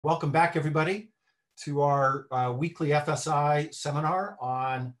Welcome back, everybody, to our weekly FSI seminar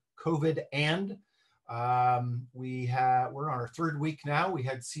on COVID. And we're on our third week now. We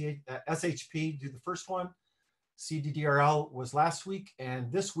had SHP do the first one. CDDRL was last week.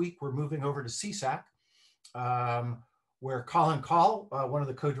 And this week, we're moving over to CSAC, where Colin Call, one of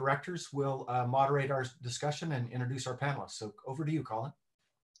the co-directors, will moderate our discussion and introduce our panelists. So over to you, Colin.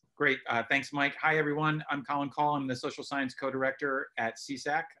 Great. Thanks, Mike. Hi, everyone. I'm Colin Call. I'm the Social Science Co-Director at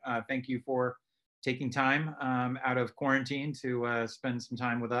CSAC. Thank you for taking time out of quarantine to spend some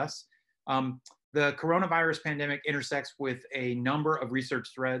time with us. The coronavirus pandemic intersects with a number of research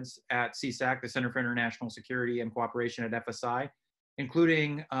threads at CSAC, the Center for International Security and Cooperation at FSI,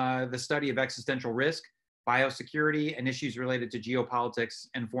 including the study of existential risk, biosecurity, and issues related to geopolitics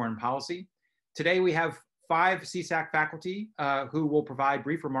and foreign policy. Today, we have 5 CSAC faculty who will provide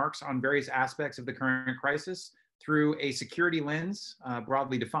brief remarks on various aspects of the current crisis through a security lens,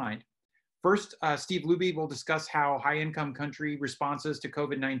 broadly defined. First, Steve Luby will discuss how high-income country responses to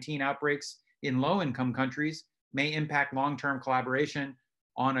COVID-19 outbreaks in low-income countries may impact long-term collaboration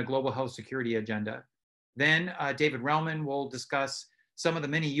on a global health security agenda. Then, David Relman will discuss some of the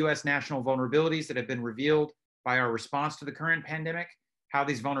many US national vulnerabilities that have been revealed by our response to the current pandemic, how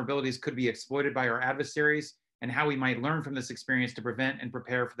these vulnerabilities could be exploited by our adversaries, and how we might learn from this experience to prevent and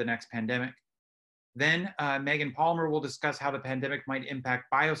prepare for the next pandemic. Then Megan Palmer will discuss how the pandemic might impact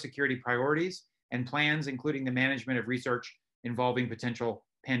biosecurity priorities and plans, including the management of research involving potential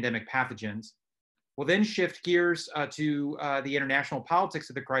pandemic pathogens. We'll then shift gears to the international politics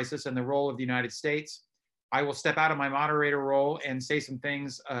of the crisis and the role of the United States. I will step out of my moderator role and say some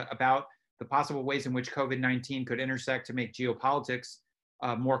things about the possible ways in which COVID-19 could intersect to make geopolitics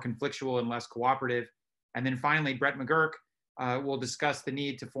more conflictual and less cooperative. And then finally, Brett McGurk will discuss the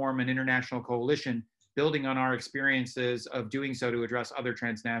need to form an international coalition, building on our experiences of doing so to address other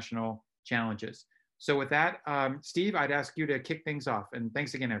transnational challenges. So with that, Steve, I'd ask you to kick things off. And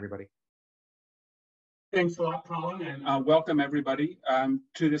thanks again, everybody. Thanks a lot, Colin, and welcome everybody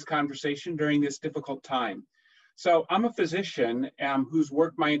to this conversation during this difficult time. So I'm a physician who's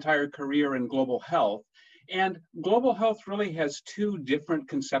worked my entire career in global health. And global health really has 2 different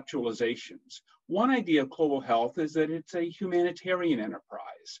conceptualizations. One idea of global health is that it's a humanitarian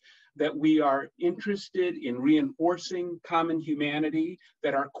enterprise, that we are interested in reinforcing common humanity,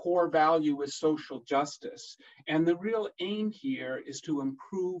 that our core value is social justice. And the real aim here is to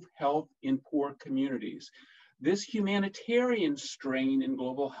improve health in poor communities. This humanitarian strain in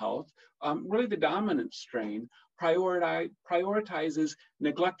global health, really the dominant strain, prioritizes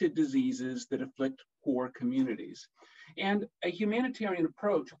neglected diseases that afflict poor communities. And a humanitarian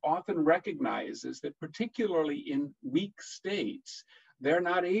approach often recognizes that particularly in weak states, they're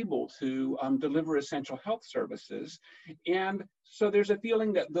not able to deliver essential health services. And so there's a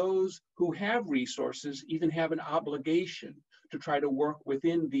feeling that those who have resources even have an obligation to try to work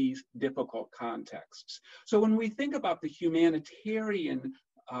within these difficult contexts. So when we think about the humanitarian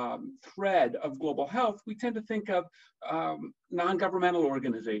thread of global health, we tend to think of non-governmental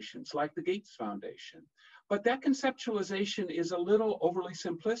organizations like the Gates Foundation. But that conceptualization is a little overly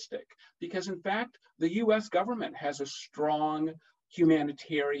simplistic because, in fact, the US government has a strong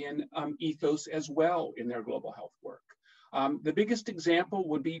humanitarian ethos as well in their global health work. The biggest example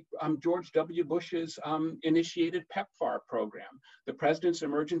would be George W. Bush's initiated PEPFAR program, the President's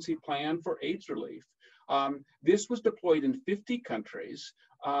Emergency Plan for AIDS Relief. This was deployed in 50 countries,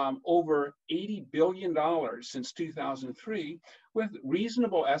 over $80 billion since 2003, with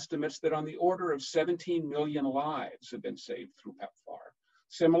reasonable estimates that on the order of 17 million lives have been saved through PEPFAR.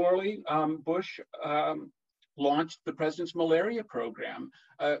 Similarly, Bush launched the President's Malaria Program,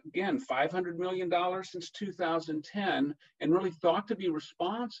 again, $500 million since 2010, and really thought to be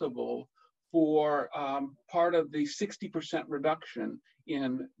responsible for part of the 60% reduction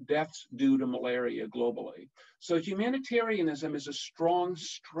in deaths due to malaria globally. So humanitarianism is a strong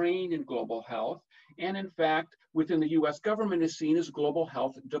strain in global health, and in fact, within the US government is seen as global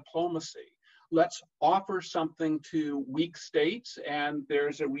health diplomacy. Let's offer something to weak states, and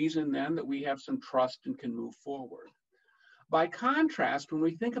there's a reason then that we have some trust and can move forward. By contrast, when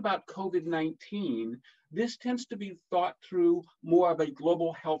we think about COVID-19, this tends to be thought through more of a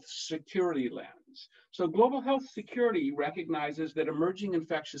global health security lens. So global health security recognizes that emerging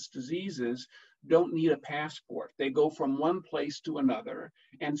infectious diseases don't need a passport. They go from one place to another,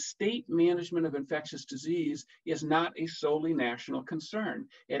 and state management of infectious disease is not a solely national concern.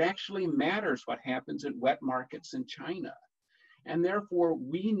 It actually matters what happens in wet markets in China. And therefore,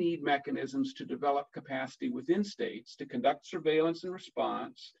 we need mechanisms to develop capacity within states to conduct surveillance and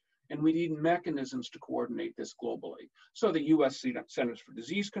response And we need mechanisms to coordinate this globally. So the US Centers for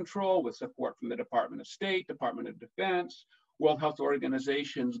Disease Control, with support from the Department of State, Department of Defense, World Health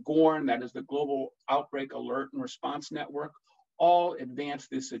Organization's GORN, that is the Global Outbreak Alert and Response Network, all advance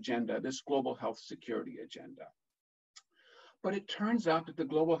this agenda, this global health security agenda. But it turns out that the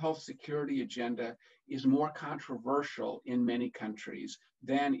global health security agenda is more controversial in many countries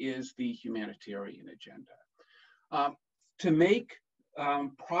than is the humanitarian agenda. To make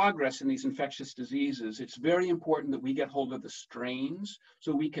progress in these infectious diseases, it's very important that we get hold of the strains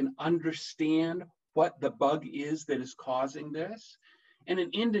so we can understand what the bug is that is causing this. And in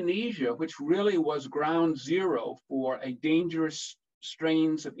Indonesia, which really was ground zero for a dangerous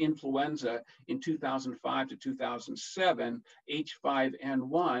strains of influenza in 2005 to 2007,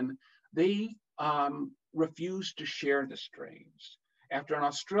 H5N1, they refused to share the strains. After an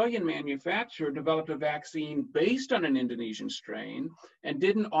Australian manufacturer developed a vaccine based on an Indonesian strain and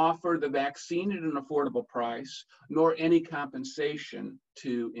didn't offer the vaccine at an affordable price, nor any compensation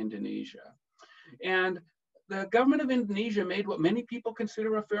to Indonesia. And the government of Indonesia made what many people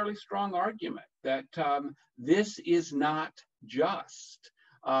consider a fairly strong argument that this is not just,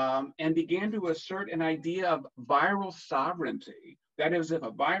 and began to assert an idea of viral sovereignty. That is, if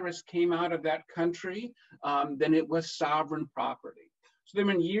a virus came out of that country, then it was sovereign property. So there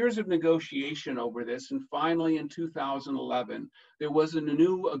have been years of negotiation over this, and finally in 2011, there was a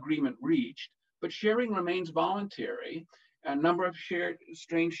new agreement reached, but sharing remains voluntary. A number of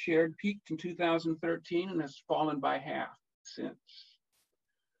strains shared peaked in 2013 and has fallen by half since.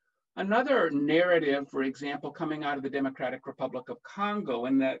 Another narrative, for example, coming out of the Democratic Republic of Congo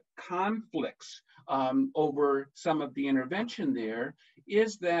and the conflicts over some of the intervention there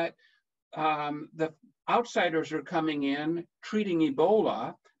is that the outsiders are coming in treating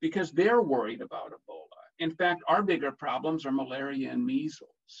Ebola because they're worried about Ebola. In fact, our bigger problems are malaria and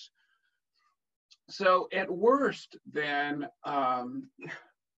measles. So at worst, then,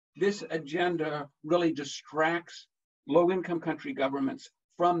 this agenda really distracts low-income country governments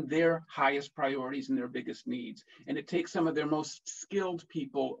from their highest priorities and their biggest needs. And it takes some of their most skilled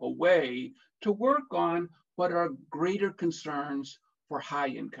people away to work on what are greater concerns for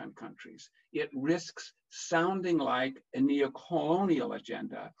high-income countries. It risks sounding like a neo-colonial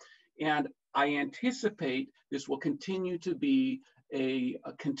agenda. And I anticipate this will continue to be a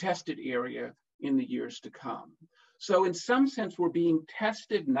contested area in the years to come. So in some sense, we're being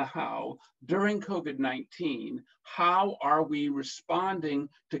tested now during COVID-19. How are we responding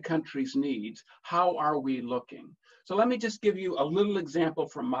to countries' needs? How are we looking? So let me just give you a little example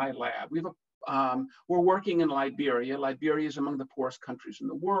from my lab. We're working in Liberia. Liberia is among the poorest countries in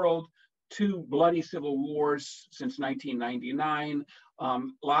the world. 2 bloody civil wars since 1999.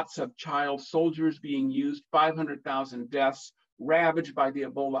 Lots of child soldiers being used, 500,000 deaths, ravaged by the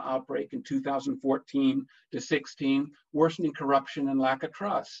Ebola outbreak in 2014 to 16, worsening corruption and lack of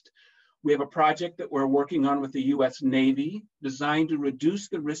trust. We have a project that we're working on with the US Navy designed to reduce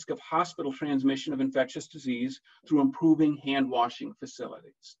the risk of hospital transmission of infectious disease through improving hand washing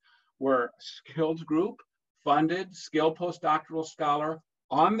facilities. We're a skilled group, funded, skilled postdoctoral scholar,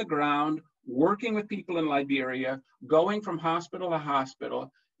 on the ground, working with people in Liberia, going from hospital to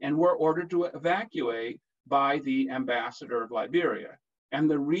hospital, and we're ordered to evacuate by the ambassador of Liberia. And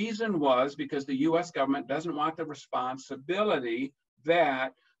the reason was because the US government doesn't want the responsibility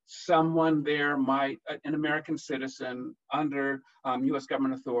that someone there might, an American citizen under US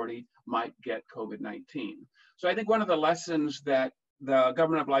government authority, might get COVID-19. So I think one of the lessons that the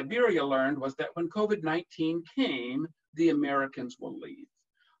government of Liberia learned was that when COVID-19 came, the Americans will leave.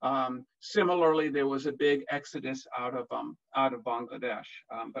 Similarly, there was a big exodus out of Bangladesh,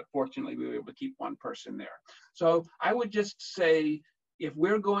 but fortunately we were able to keep one person there. So I would just say, if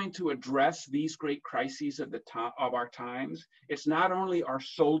we're going to address these great crises of our times, it's not only our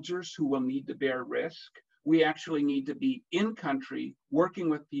soldiers who will need to bear risk, we actually need to be in country working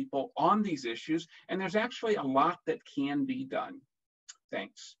with people on these issues, and there's actually a lot that can be done.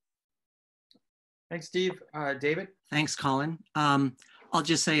 Thanks. Thanks, Steve. David? Thanks, Colin. I'll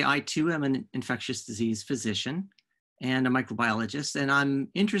just say I too am an infectious disease physician and a microbiologist, and I'm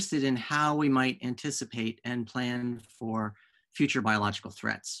interested in how we might anticipate and plan for future biological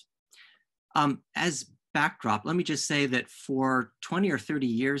threats. As backdrop, let me just say that for 20 or 30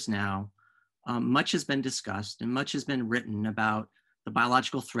 years now, much has been discussed and much has been written about the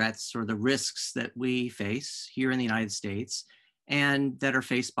biological threats or the risks that we face here in the United States and that are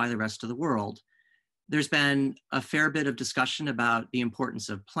faced by the rest of the world. There's been a fair bit of discussion about the importance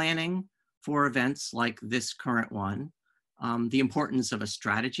of planning for events like this current one, the importance of a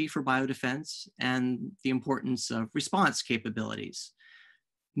strategy for biodefense, and the importance of response capabilities.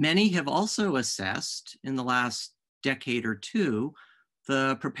 Many have also assessed in the last decade or two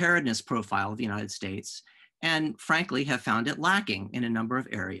the preparedness profile of the United States, and frankly have found it lacking in a number of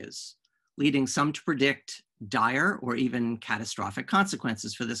areas, leading some to predict dire or even catastrophic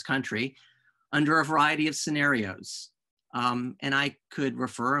consequences for this country under a variety of scenarios. And I could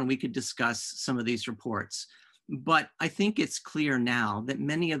refer and we could discuss some of these reports. But I think it's clear now that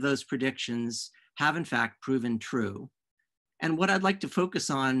many of those predictions have in fact proven true. And what I'd like to focus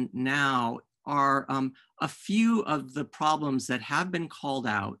on now are a few of the problems that have been called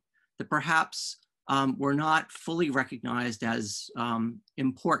out that perhaps were not fully recognized as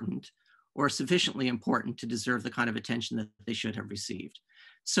important or sufficiently important to deserve the kind of attention that they should have received.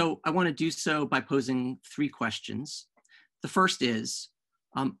 So I want to do so by posing 3 questions. The first is,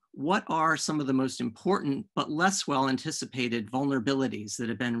 what are some of the most important but less well anticipated vulnerabilities that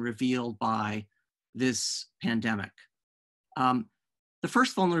have been revealed by this pandemic? The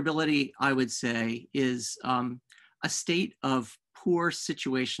first vulnerability, I would say, is a state of poor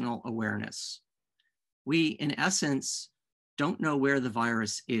situational awareness. We, in essence, don't know where the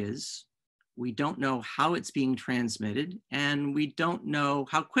virus is. We don't know how it's being transmitted, and we don't know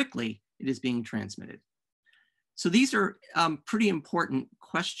how quickly it is being transmitted. So these are pretty important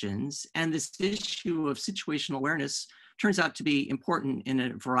questions, and this issue of situational awareness turns out to be important in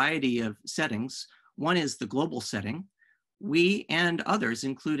a variety of settings. One is the global setting. We and others,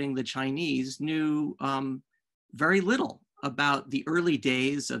 including the Chinese, knew very little about the early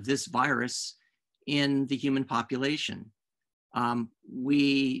days of this virus in the human population.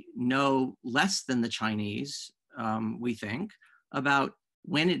 We know less than the Chinese, we think, about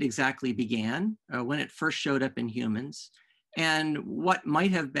when it exactly began, when it first showed up in humans, and what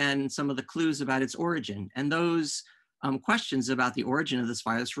might have been some of the clues about its origin. And those questions about the origin of this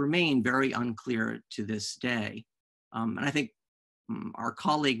virus remain very unclear to this day. And I think our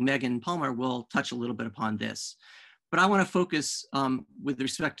colleague Megan Palmer will touch a little bit upon this. But I want to focus with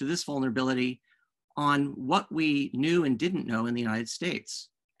respect to this vulnerability on what we knew and didn't know in the United States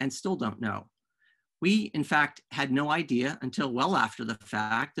and still don't know. We, in fact, had no idea until well after the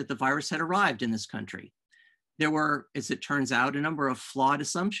fact that the virus had arrived in this country. There were, as it turns out, a number of flawed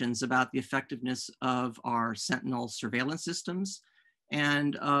assumptions about the effectiveness of our sentinel surveillance systems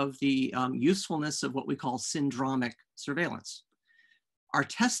and of the usefulness of what we call syndromic surveillance. Our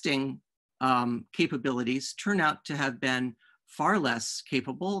testing capabilities turn out to have been far less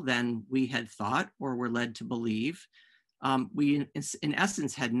capable than we had thought or were led to believe. We, in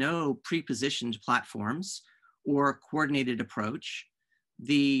essence, had no pre-positioned platforms or coordinated approach.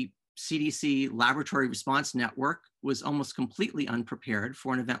 The CDC Laboratory Response Network was almost completely unprepared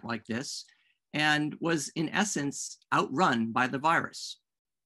for an event like this and was, in essence, outrun by the virus.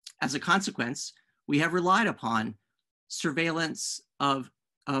 As a consequence, we have relied upon surveillance of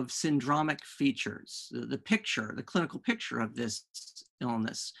syndromic features, the clinical picture of this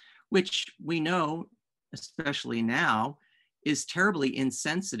illness, which we know, especially now, is terribly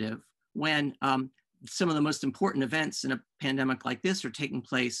insensitive when some of the most important events in a pandemic like this are taking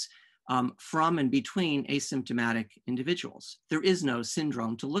place from and between asymptomatic individuals. There is no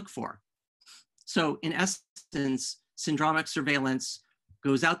syndrome to look for. So in essence, syndromic surveillance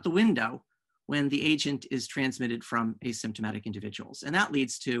goes out the window when the agent is transmitted from asymptomatic individuals. And that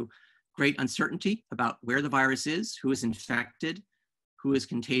leads to great uncertainty about where the virus is, who is infected, who is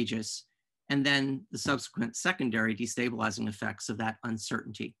contagious, and then the subsequent secondary destabilizing effects of that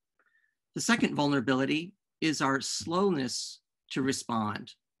uncertainty. The second vulnerability is our slowness to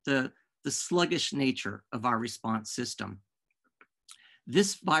respond, the sluggish nature of our response system.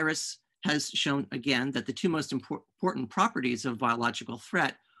 This virus has shown again that the 2 most important properties of biological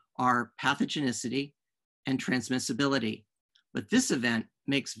threat are pathogenicity and transmissibility. But this event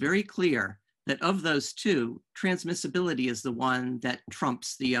makes very clear that of those 2, transmissibility is the one that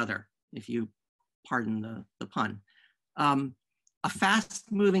trumps the other, if you pardon the pun. A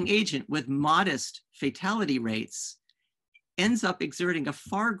fast-moving agent with modest fatality rates ends up exerting a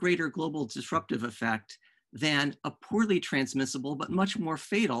far greater global disruptive effect than a poorly transmissible but much more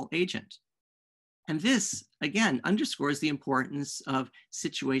fatal agent. And this, again, underscores the importance of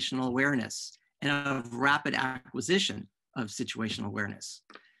situational awareness and of rapid acquisition of situational awareness.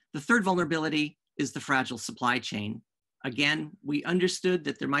 The third vulnerability is the fragile supply chain. Again, we understood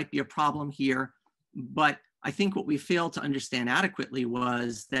that there might be a problem here, but I think what we failed to understand adequately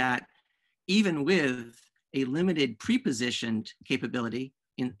was that even with a limited pre-positioned capability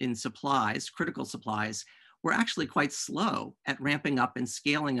in supplies, critical supplies, we're actually quite slow at ramping up and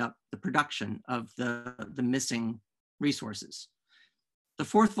scaling up the production of the missing resources. The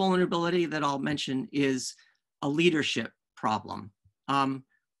fourth vulnerability that I'll mention is a leadership problem.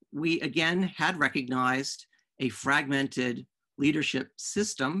 we again had recognized a fragmented leadership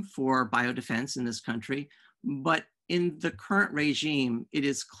system for biodefense in this country, but in the current regime, it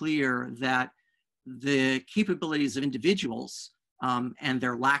is clear that the capabilities of individuals and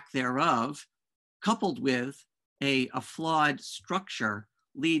their lack thereof, coupled with a flawed structure,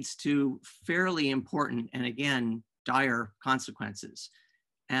 leads to fairly important and again, dire consequences.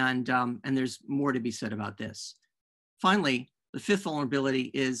 And there's more to be said about this. Finally, the fifth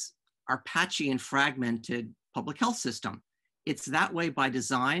vulnerability is our patchy and fragmented public health system. It's that way by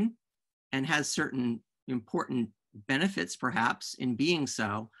design and has certain important benefits perhaps in being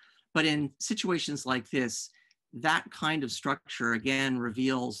so, but in situations like this, that kind of structure again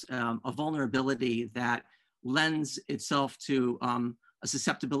reveals a vulnerability that lends itself to a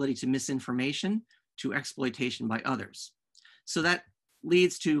susceptibility to misinformation, to exploitation by others. So that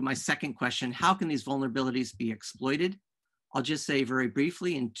leads to my second question: how can these vulnerabilities be exploited? I'll just say very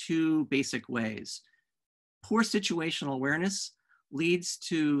briefly in two basic ways. Poor situational awareness leads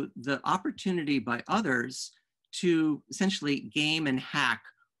to the opportunity by others to essentially game and hack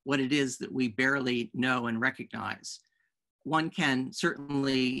what it is that we barely know and recognize. One can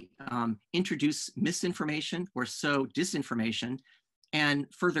certainly introduce misinformation or sow disinformation and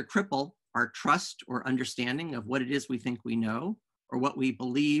further cripple our trust or understanding of what it is we think we know or what we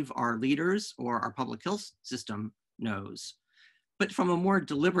believe our leaders or our public health system knows. But from a more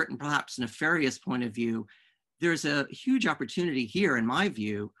deliberate and perhaps nefarious point of view, there's a huge opportunity here, in my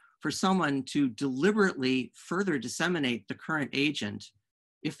view, for someone to deliberately further disseminate the current agent,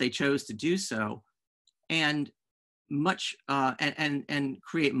 if they chose to do so, and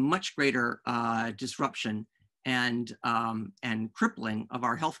create much greater disruption and crippling of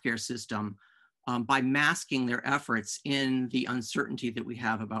our healthcare system by masking their efforts in the uncertainty that we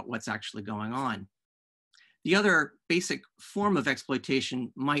have about what's actually going on. The other basic form of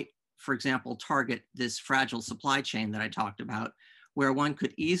exploitation might, for example, target this fragile supply chain that I talked about, where one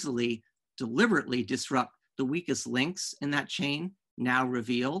could easily deliberately disrupt the weakest links in that chain, now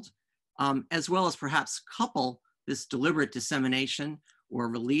revealed, as well as perhaps couple this deliberate dissemination or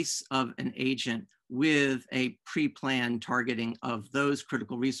release of an agent with a pre-planned targeting of those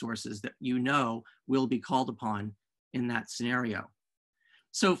critical resources that you know will be called upon in that scenario.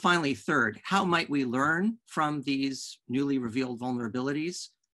 So finally, third, how might we learn from these newly revealed vulnerabilities?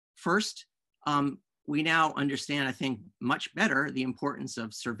 First, we now understand, I think, much better the importance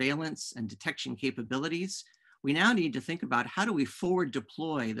of surveillance and detection capabilities. We now need to think about how do we forward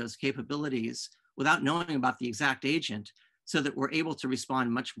deploy those capabilities without knowing about the exact agent so that we're able to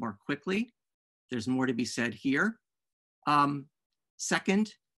respond much more quickly. There's more to be said here.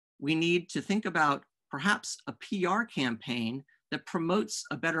 Second, we need to think about perhaps a PR campaign that promotes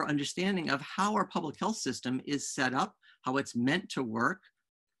a better understanding of how our public health system is set up, how it's meant to work,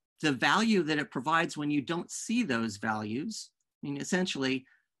 the value that it provides when you don't see those values. I mean, essentially,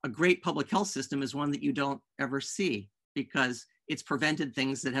 a great public health system is one that you don't ever see because it's prevented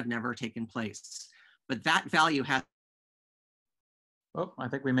things that have never taken place. But that value has Oh, I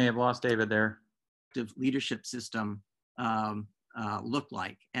think we may have lost David there. Leadership system look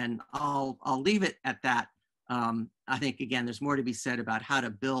like. And I'll leave it at that. I think, again, there's more to be said about how to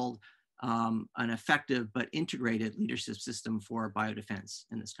build an effective but integrated leadership system for biodefense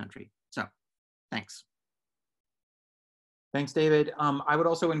in this country. So, thanks. Thanks, David. I would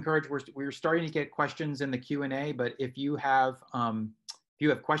also encourage, we're starting to get questions in the Q&A, but if you have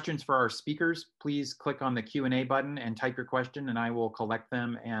questions for our speakers, please click on the Q&A button and type your question, and I will collect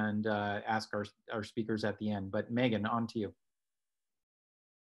them and ask our speakers at the end. But Megan, on to you.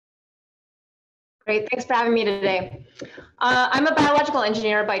 Great, thanks for having me today. I'm a biological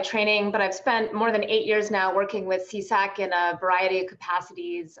engineer by training, but I've spent more than 8 years now working with CSAC in a variety of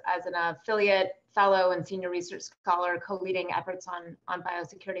capacities as an affiliate, fellow, and senior research scholar, co-leading efforts on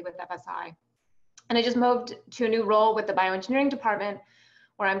biosecurity with FSI. And I just moved to a new role with the bioengineering department,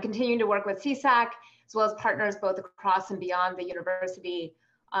 where I'm continuing to work with CSAC, as well as partners both across and beyond the university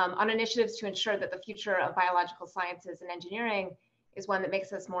on initiatives to ensure that the future of biological sciences and engineering is one that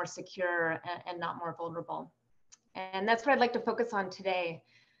makes us more secure and not more vulnerable. And that's what I'd like to focus on today.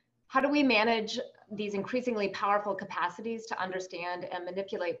 How do we manage these increasingly powerful capacities to understand and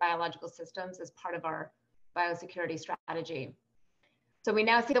manipulate biological systems as part of our biosecurity strategy? So we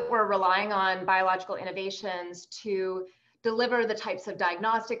now see that we're relying on biological innovations to deliver the types of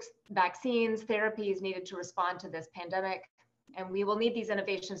diagnostics, vaccines, therapies needed to respond to this pandemic. And we will need these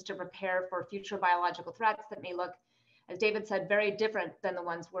innovations to prepare for future biological threats that may look, as David said, very different than the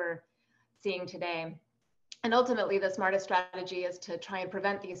ones we're seeing today. And ultimately, the smartest strategy is to try and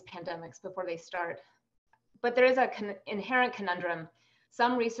prevent these pandemics before they start. But there is an inherent conundrum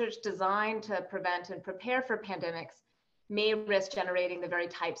some research designed to prevent and prepare for pandemics may risk generating the very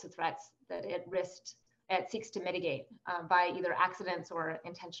types of threats that it seeks to mitigate by either accidents or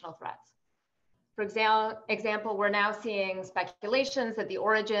intentional threats. For example, we're now seeing speculations that the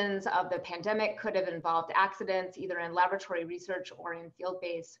origins of the pandemic could have involved accidents, either in laboratory research or in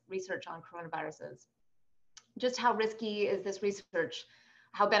field-based research on coronaviruses. Just how risky is this research?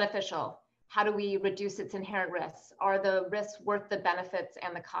 How beneficial? How do we reduce its inherent risks? Are the risks worth the benefits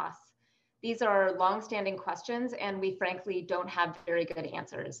and the costs? These are long-standing questions, and we frankly don't have very good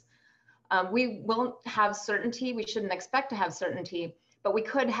answers. We won't have certainty. We shouldn't expect to have certainty, but we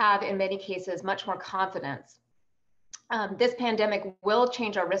could have, in many cases, much more confidence. This pandemic will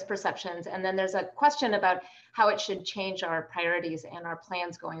change our risk perceptions, and then there's a question about how it should change our priorities and our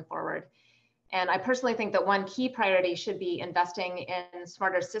plans going forward. And I personally think that one key priority should be investing in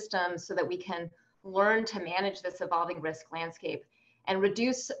smarter systems so that we can learn to manage this evolving risk landscape and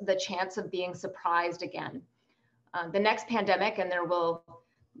reduce the chance of being surprised again. The next pandemic, and there will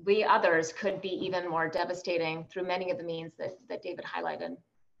be others, could be even more devastating through many of the means that David highlighted.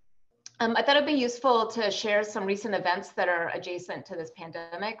 I thought it'd be useful to share some recent events that are adjacent to this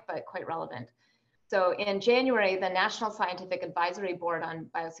pandemic, but quite relevant. So in January, the National Scientific Advisory Board on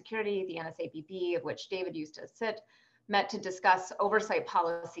Biosecurity, the NSABB, of which David used to sit, met to discuss oversight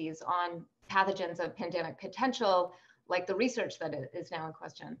policies on pathogens of pandemic potential, like the research that is now in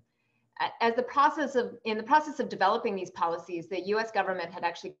question. In the process of developing these policies, the US government had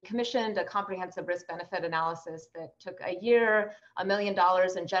actually commissioned a comprehensive risk-benefit analysis that took a year, $1 million,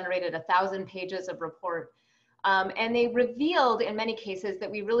 and generated 1,000 pages of report. And they revealed in many cases that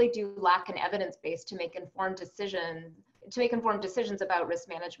we really do lack an evidence base to make informed decisions about risk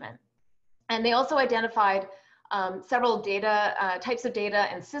management. And they also identified several types of data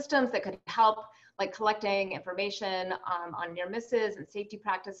and systems that could help, like collecting information on near misses and safety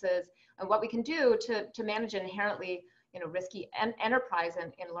practices, and what we can do to manage an inherently risky enterprise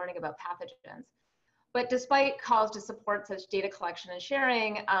in learning about pathogens. But despite calls to support such data collection and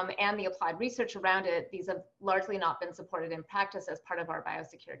sharing and the applied research around it, these have largely not been supported in practice as part of our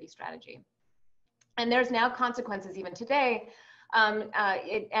biosecurity strategy. And there's now consequences even today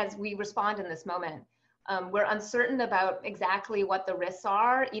as we respond in this moment. We're uncertain about exactly what the risks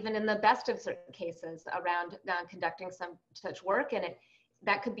are, even in the best of certain cases, around conducting some such work, and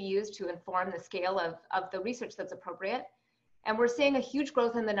that could be used to inform the scale of the research that's appropriate. And we're seeing a huge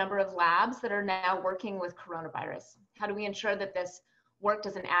growth in the number of labs that are now working with coronavirus. How do we ensure that this work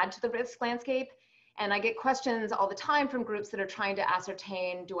doesn't add to the risk landscape? And I get questions all the time from groups that are trying to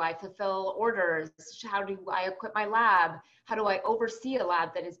ascertain, do I fulfill orders? How do I equip my lab? How do I oversee a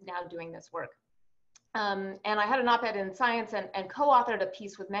lab that is now doing this work? And I had an op-ed in Science and co-authored a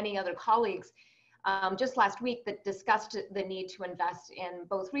piece with many other colleagues just last week that discussed the need to invest in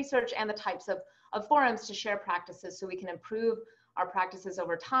both research and the types of forums to share practices so we can improve our practices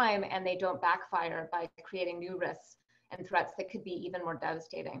over time and they don't backfire by creating new risks and threats that could be even more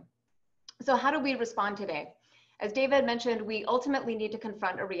devastating. So how do we respond today? As David mentioned, we ultimately need to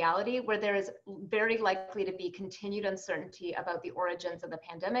confront a reality where there is very likely to be continued uncertainty about the origins of the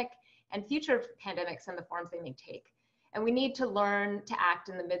pandemic and future pandemics and the forms they may take. And we need to learn to act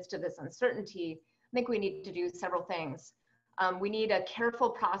in the midst of this uncertainty. I think we need to do several things. We need a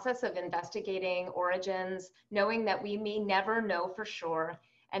careful process of investigating origins, knowing that we may never know for sure.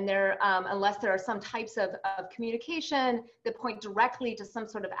 And unless there are some types of communication that point directly to some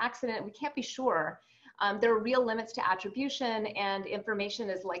sort of accident, we can't be sure. There are real limits to attribution, and information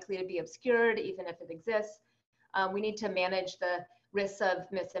is likely to be obscured even if it exists. We need to manage the risks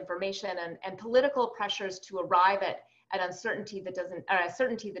of misinformation and political pressures to arrive at uncertainty that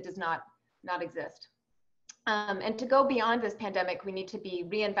certainty that does not exist. And to go beyond this pandemic, we need to be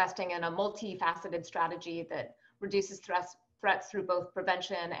reinvesting in a multifaceted strategy that reduces threats through both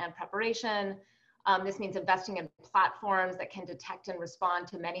prevention and preparation. This means investing in platforms that can detect and respond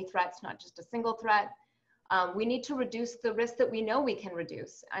to many threats, not just a single threat. We need to reduce the risk that we know we can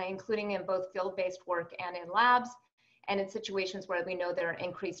reduce, including in both field-based work and in labs, and in situations where we know there are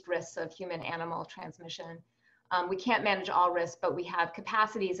increased risks of human-animal transmission. We can't manage all risks, but we have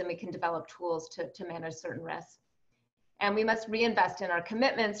capacities and we can develop tools to manage certain risks. And we must reinvest in our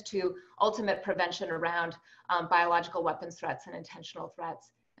commitments to ultimate prevention around biological weapons threats and intentional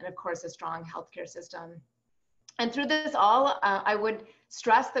threats, and of course, a strong healthcare system. And through this all, I would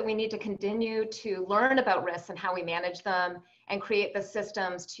stress that we need to continue to learn about risks and how we manage them and create the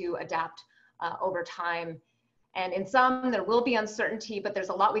systems to adapt over time. And in some, there will be uncertainty, but there's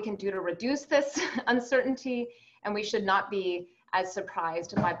a lot we can do to reduce this uncertainty, and we should not be as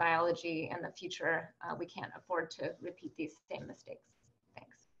surprised by biology in the future. We can't afford to repeat these same mistakes.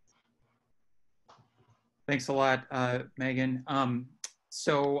 Thanks a lot, Megan.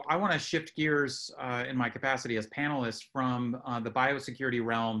 So I want to shift gears in my capacity as panelist from the biosecurity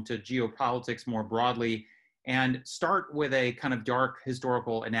realm to geopolitics more broadly, and start with a kind of dark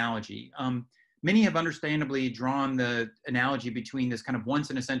historical analogy. Many have understandably drawn the analogy between this kind of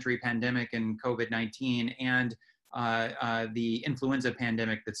once-in-a-century pandemic and COVID-19 and the influenza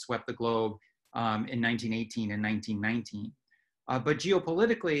pandemic that swept the globe in 1918 and 1919. But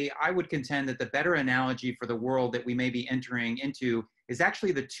geopolitically, I would contend that the better analogy for the world that we may be entering into is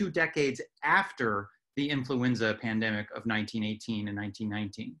actually the 2 decades after the influenza pandemic of 1918 and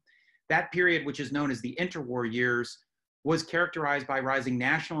 1919. That period, which is known as the interwar years, was characterized by rising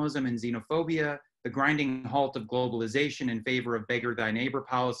nationalism and xenophobia, the grinding halt of globalization in favor of beggar thy neighbor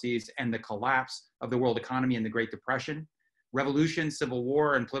policies, and the collapse of the world economy in the Great Depression. Revolution, civil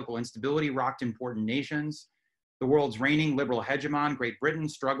war, and political instability rocked important nations. The world's reigning liberal hegemon, Great Britain,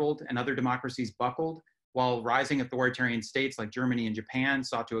 struggled and other democracies buckled, while rising authoritarian states like Germany and Japan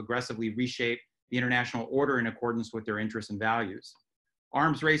sought to aggressively reshape the international order in accordance with their interests and values.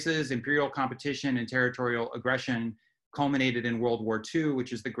 Arms races, imperial competition, and territorial aggression culminated in World War II,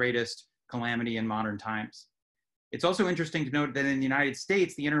 which is the greatest calamity in modern times. It's also interesting to note that in the United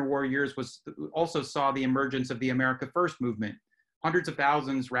States, the interwar years also saw the emergence of the America First movement. Hundreds of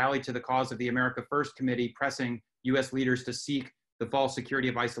thousands rallied to the cause of the America First Committee, pressing US leaders to seek the false security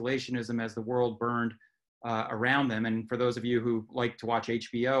of isolationism as the world burned around them. And for those of you who like to watch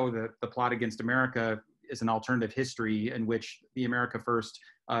HBO, the Plot Against America is an alternative history in which the America First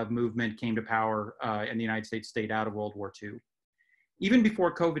movement came to power and the United States stayed out of World War II. Even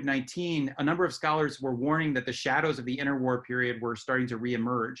before COVID-19, a number of scholars were warning that the shadows of the interwar period were starting to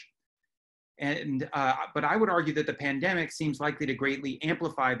reemerge. But I would argue that the pandemic seems likely to greatly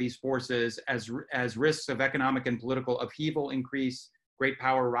amplify these forces as risks of economic and political upheaval increase, great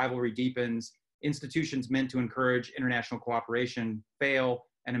power rivalry deepens, institutions meant to encourage international cooperation fail,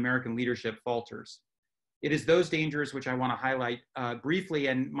 and American leadership falters. It is those dangers which I want to highlight briefly,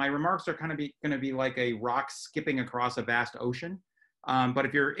 and my remarks are kind of going to be like a rock skipping across a vast ocean. But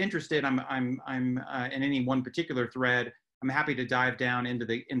if you're interested, I'm in any one particular thread, I'm happy to dive down into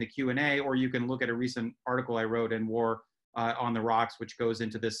the Q&A, or you can look at a recent article I wrote in War on the Rocks, which goes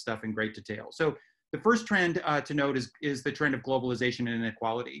into this stuff in great detail. So the first trend to note is the trend of globalization and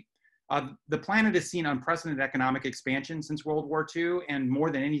inequality. The planet has seen unprecedented economic expansion since World War II, and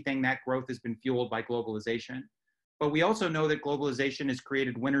more than anything, that growth has been fueled by globalization. But we also know that globalization has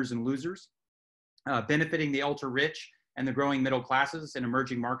created winners and losers, benefiting the ultra-rich and the growing middle classes in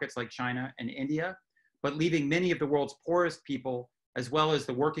emerging markets like China and India, but leaving many of the world's poorest people, as well as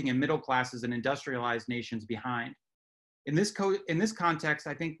the working and middle classes in industrialized nations behind. In this context,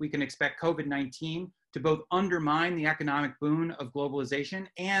 I think we can expect COVID-19 to both undermine the economic boon of globalization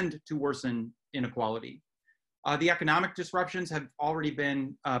and to worsen inequality. The economic disruptions have already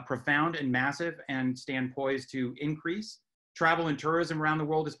been profound and massive and stand poised to increase. Travel and tourism around the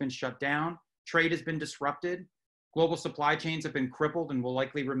world has been shut down. Trade has been disrupted. Global supply chains have been crippled and will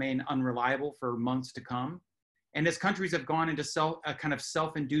likely remain unreliable for months to come. And as countries have gone into a kind of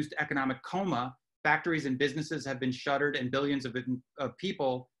self-induced economic coma, factories and businesses have been shuttered and billions of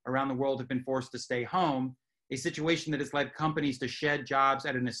people around the world have been forced to stay home, a situation that has led companies to shed jobs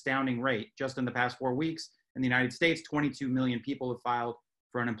at an astounding rate. Just in the past 4 weeks in the United States, 22 million people have filed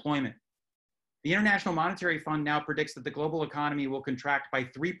for unemployment. The International Monetary Fund now predicts that the global economy will contract by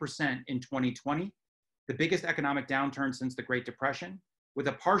 3% in 2020, the biggest economic downturn since the Great Depression, with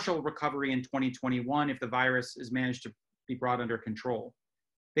a partial recovery in 2021 if the virus is managed to be brought under control.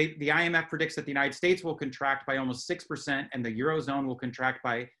 The IMF predicts that the United States will contract by almost 6% and the Eurozone will contract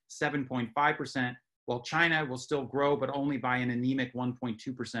by 7.5%, while China will still grow, but only by an anemic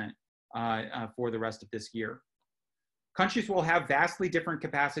 1.2% for the rest of this year. Countries will have vastly different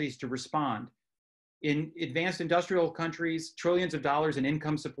capacities to respond. In advanced industrial countries, trillions of dollars in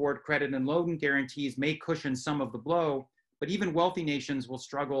income support, credit, and loan guarantees may cushion some of the blow, but even wealthy nations will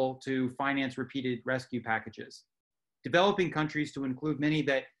struggle to finance repeated rescue packages. Developing countries, to include many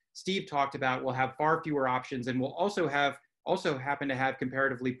that Steve talked about, will have far fewer options and will also happen to have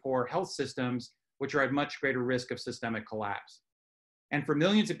comparatively poor health systems, which are at much greater risk of systemic collapse. And for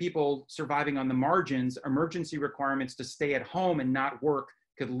millions of people surviving on the margins, emergency requirements to stay at home and not work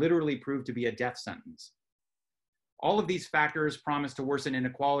could literally prove to be a death sentence. All of these factors promise to worsen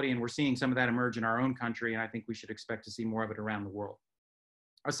inequality, and we're seeing some of that emerge in our own country, and I think we should expect to see more of it around the world.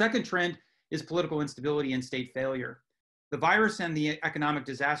 Our second trend is political instability and state failure. The virus and the economic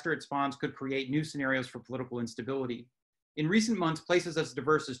disaster it spawns could create new scenarios for political instability. In recent months, places as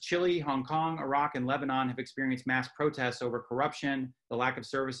diverse as Chile, Hong Kong, Iraq, and Lebanon have experienced mass protests over corruption, the lack of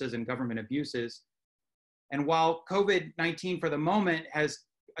services, and government abuses. And while COVID-19 for the moment has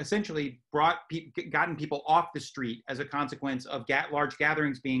essentially gotten people off the street as a consequence of large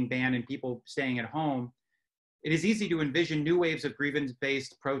gatherings being banned and people staying at home, it is easy to envision new waves of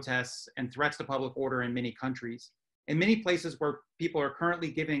grievance-based protests and threats to public order in many countries. In many places where people are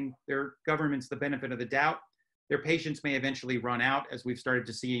currently giving their governments the benefit of the doubt, their patience may eventually run out, as we've started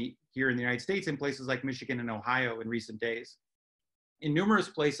to see here in the United States in places like Michigan and Ohio in recent days. In numerous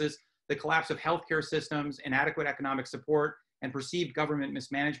places, the collapse of healthcare systems, inadequate economic support, and perceived government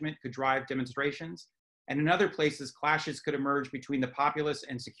mismanagement could drive demonstrations. And in other places, clashes could emerge between the populace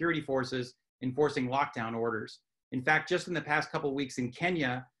and security forces enforcing lockdown orders. In fact, just in the past couple of weeks in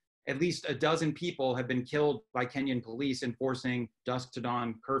Kenya, at least a dozen people have been killed by Kenyan police enforcing dusk to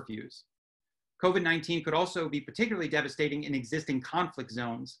dawn curfews. COVID-19 could also be particularly devastating in existing conflict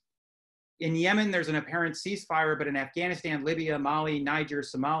zones. In Yemen, there's an apparent ceasefire, but in Afghanistan, Libya, Mali, Niger,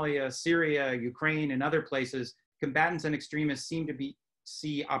 Somalia, Syria, Ukraine, and other places, combatants and extremists seem to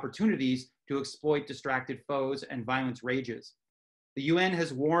see opportunities to exploit distracted foes and violence rages. The UN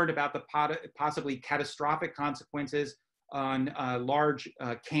has warned about the possibly catastrophic consequences on large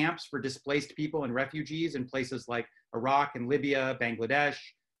camps for displaced people and refugees in places like Iraq and Libya, Bangladesh,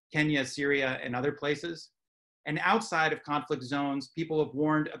 Kenya, Syria, and other places. And outside of conflict zones, people have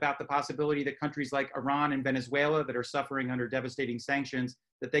warned about the possibility that countries like Iran and Venezuela that are suffering under devastating sanctions,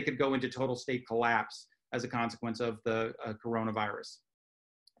 that they could go into total state collapse as a consequence of the coronavirus.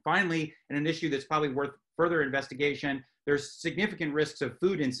 Finally, and an issue that's probably worth further investigation, there's significant risks of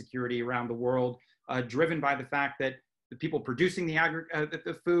food insecurity around the world, driven by the fact that the people producing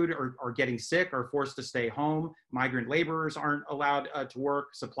the food are getting sick or forced to stay home. Migrant laborers aren't allowed to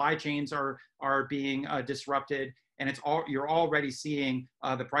work. Supply chains are being disrupted. And you're already seeing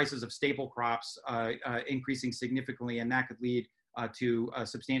the prices of staple crops increasing significantly, and that could lead to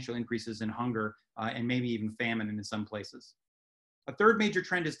substantial increases in hunger and maybe even famine in some places. A third major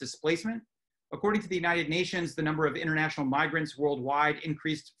trend is displacement. According to the United Nations, the number of international migrants worldwide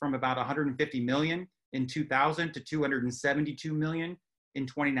increased from about 150 million in 2000 to 272 million in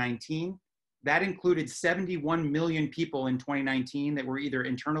 2019. That included 71 million people in 2019 that were either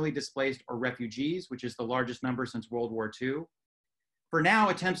internally displaced or refugees, which is the largest number since World War II. For now,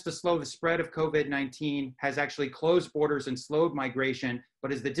 attempts to slow the spread of COVID-19 has actually closed borders and slowed migration,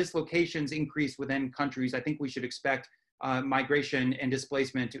 but as the dislocations increase within countries, I think we should expect migration and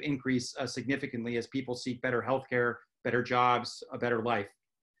displacement to increase significantly as people seek better healthcare, better jobs, a better life.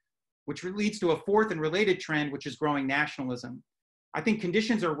 Which leads to a fourth and related trend, which is growing nationalism. I think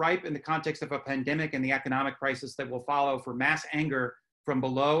conditions are ripe in the context of a pandemic and the economic crisis that will follow for mass anger from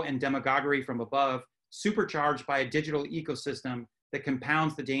below and demagoguery from above, supercharged by a digital ecosystem that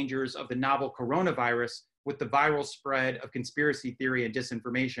compounds the dangers of the novel coronavirus with the viral spread of conspiracy theory and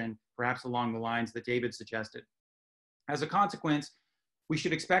disinformation, perhaps along the lines that David suggested. As a consequence, we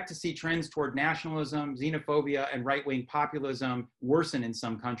should expect to see trends toward nationalism, xenophobia, and right-wing populism worsen in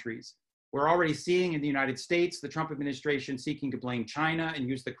some countries. We're already seeing in the United States the Trump administration seeking to blame China and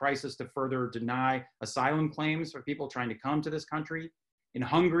use the crisis to further deny asylum claims for people trying to come to this country. In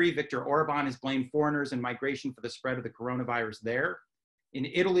Hungary, Viktor Orban has blamed foreigners and migration for the spread of the coronavirus there. In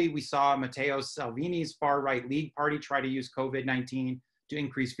Italy, we saw Matteo Salvini's far-right League Party try to use COVID-19 to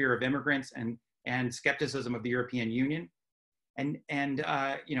increase fear of immigrants and skepticism of the European Union. And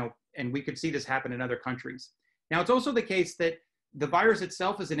we could see this happen in other countries. Now, it's also the case that the virus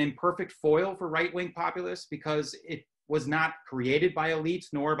itself is an imperfect foil for right-wing populists because it was not created by elites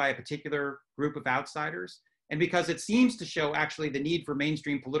nor by a particular group of outsiders, and because it seems to show actually the need for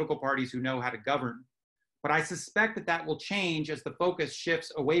mainstream political parties who know how to govern. But I suspect that that will change as the focus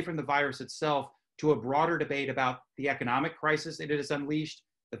shifts away from the virus itself to a broader debate about the economic crisis it has unleashed,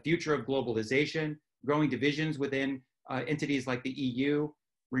 the future of globalization, growing divisions within entities like the EU,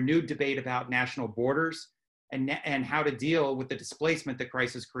 renewed debate about national borders, and how to deal with the displacement the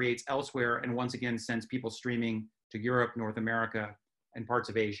crisis creates elsewhere and once again sends people streaming to Europe, North America, and parts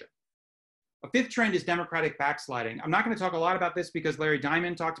of Asia. A fifth trend is democratic backsliding. I'm not going to talk a lot about this because Larry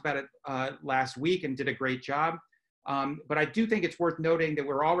Diamond talked about it last week and did a great job. But I do think it's worth noting that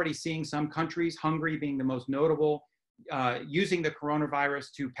we're already seeing some countries, Hungary being the most notable, using the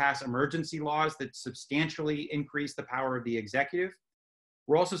coronavirus to pass emergency laws that substantially increase the power of the executive.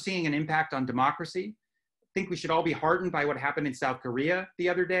 We're also seeing an impact on democracy. I think we should all be heartened by what happened in South Korea the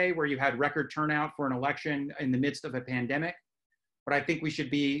other day, where you had record turnout for an election in the midst of a pandemic. But I think we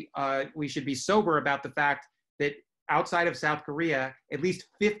should be sober about the fact that outside of South Korea, at least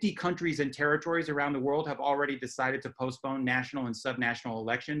 50 countries and territories around the world have already decided to postpone national and subnational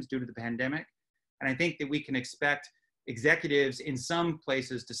elections due to the pandemic. And I think that we can expect executives in some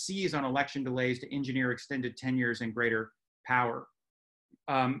places to seize on election delays to engineer extended tenures and greater power.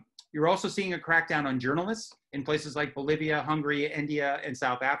 You're also seeing a crackdown on journalists in places like Bolivia, Hungary, India, and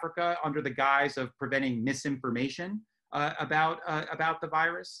South Africa under the guise of preventing misinformation about the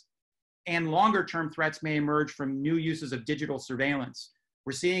virus. And longer term threats may emerge from new uses of digital surveillance.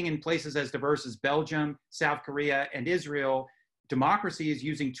 We're seeing in places as diverse as Belgium, South Korea, and Israel, democracies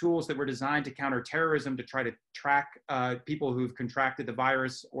using tools that were designed to counter terrorism to try to track people who've contracted the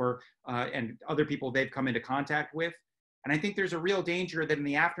virus and other people they've come into contact with. And I think there's a real danger that in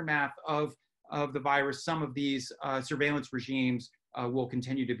the aftermath of the virus, some of these surveillance regimes will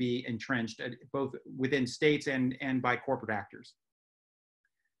continue to be entrenched, both within states and by corporate actors.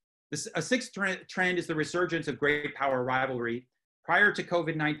 A sixth trend is the resurgence of great power rivalry. Prior to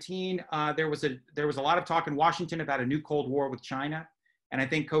COVID-19, there was a lot of talk in Washington about a new Cold War with China, and I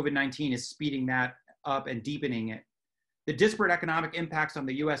think COVID-19 is speeding that up and deepening it. The disparate economic impacts on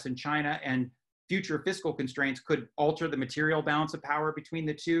the US and China and future fiscal constraints could alter the material balance of power between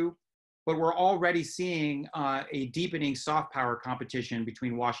the two, but we're already seeing a deepening soft power competition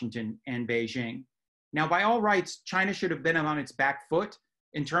between Washington and Beijing. Now, by all rights, China should have been on its back foot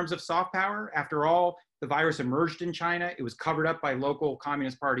in terms of soft power. After all, the virus emerged in China. It was covered up by local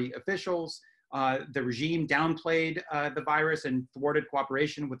Communist Party officials. The regime downplayed the virus and thwarted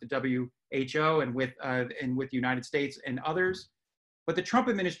cooperation with the WHO and with the United States and others. But the Trump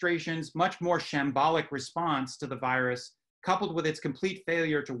administration's much more shambolic response to the virus, coupled with its complete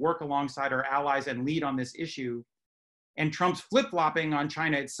failure to work alongside our allies and lead on this issue, and Trump's flip-flopping on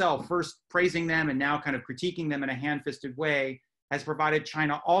China itself, first praising them and now kind of critiquing them in a hand-fisted way, has provided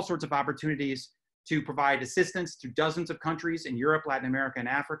China all sorts of opportunities to provide assistance to dozens of countries in Europe, Latin America, and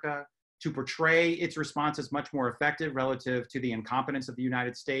Africa, to portray its response as much more effective relative to the incompetence of the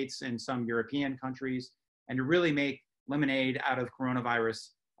United States and some European countries, and to really make lemonade out of coronavirus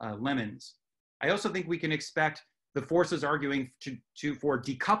lemons. I also think we can expect the forces arguing for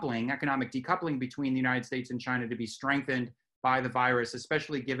decoupling, economic decoupling between the United States and China to be strengthened by the virus,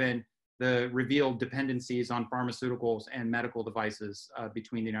 especially given the revealed dependencies on pharmaceuticals and medical devices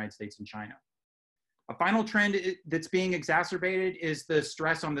between the United States and China. A final trend that's being exacerbated is the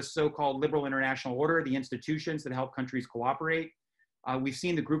stress on the so-called liberal international order, the institutions that help countries cooperate. We've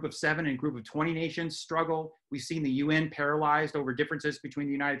seen the Group of 7 and Group of 20 nations struggle. We've seen the UN paralyzed over differences between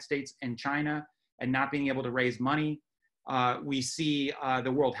the United States and China and not being able to raise money. We see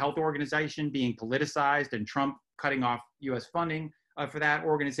the World Health Organization being politicized and Trump cutting off US funding for that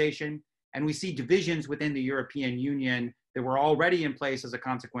organization. And we see divisions within the European Union that were already in place as a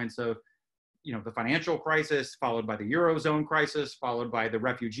consequence of the financial crisis, followed by the Eurozone crisis, followed by the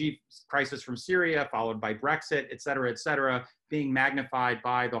refugee crisis from Syria, followed by Brexit, et cetera, being magnified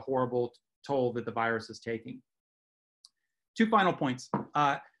by the horrible toll that the virus is taking. Two final points.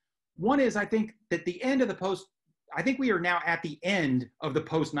 One is, I think that I think we are now at the end of the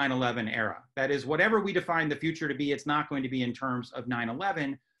post 9/11 era. That is, whatever we define the future to be, it's not going to be in terms of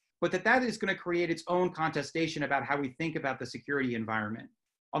 9/11, but that is going to create its own contestation about how we think about the security environment.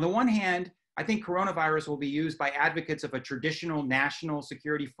 On the one hand, I think coronavirus will be used by advocates of a traditional national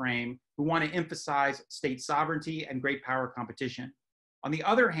security frame who want to emphasize state sovereignty and great power competition. On the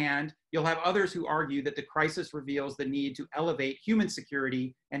other hand, you'll have others who argue that the crisis reveals the need to elevate human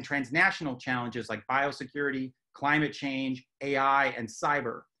security and transnational challenges like biosecurity, climate change, AI, and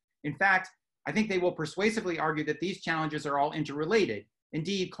cyber. In fact, I think they will persuasively argue that these challenges are all interrelated.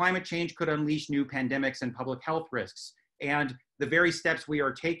 Indeed, climate change could unleash new pandemics and public health risks. And the very steps we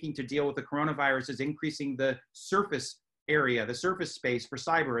are taking to deal with the coronavirus is increasing the surface area, the surface space for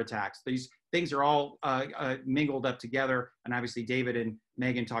cyber attacks. These things are all mingled up together. And obviously, David and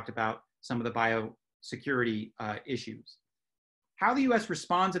Megan talked about some of the biosecurity issues. How the US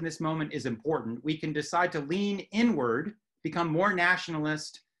responds in this moment is important. We can decide to lean inward, become more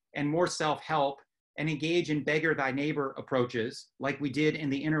nationalist and more self-help, and engage in beggar thy neighbor approaches like we did in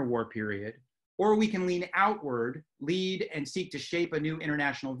the interwar period. Or we can lean outward, lead, and seek to shape a new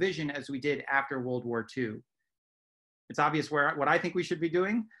international vision as we did after World War II. It's obvious what I think we should be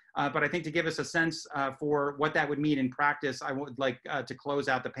doing, but I think to give us a sense for what that would mean in practice, I would like to close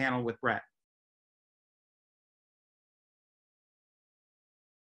out the panel with Brett.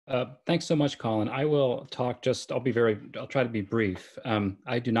 Thanks so much, Colin. I will talk I'll try to be brief.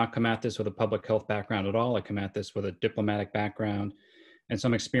 I do not come at this with a public health background at all. I come at this with a diplomatic background and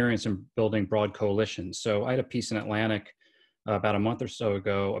some experience in building broad coalitions. So I had a piece in Atlantic about a month or so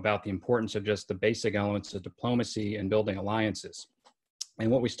ago about the importance of just the basic elements of diplomacy and building alliances. And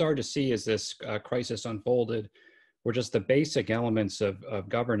what we started to see as this crisis unfolded were just the basic elements of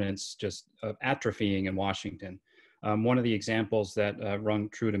governance just atrophying in Washington. One of the examples that rung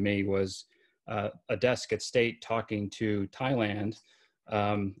true to me was a desk at State talking to Thailand,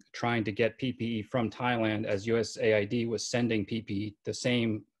 trying to get PPE from Thailand as USAID was sending PPE, the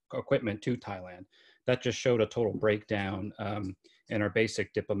same equipment, to Thailand. That just showed a total breakdown in our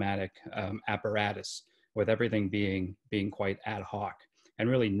basic diplomatic apparatus, with everything being quite ad hoc and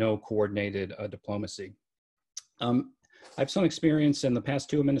really no coordinated diplomacy. I have some experience in the past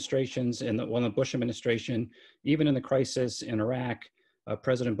two administrations, in the Bush administration, even in the crisis in Iraq.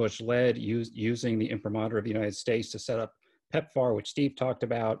 President Bush led using the imprimatur of the United States to set up PEPFAR, which Steve talked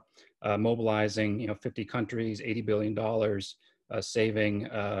about, mobilizing 50 countries, $80 billion, saving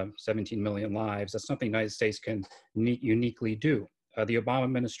 17 million lives. That's something the United States can uniquely do. The Obama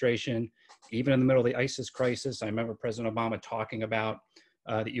administration, even in the middle of the ISIS crisis, I remember President Obama talking about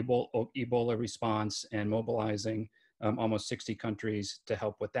the Ebola response and mobilizing almost 60 countries to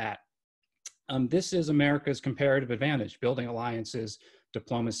help with that. This is America's comparative advantage, building alliances,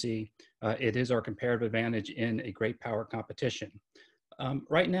 diplomacy. It is our comparative advantage in a great power competition.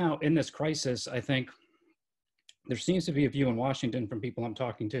 Right now in this crisis, I think there seems to be a view in Washington from people I'm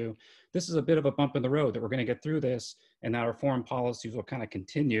talking to, this is a bit of a bump in the road, that we're going to get through this and that our foreign policies will kind of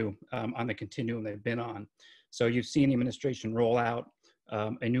continue on the continuum they've been on. So you've seen the administration roll out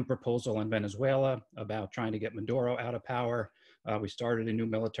a new proposal in Venezuela about trying to get Maduro out of power. We started a new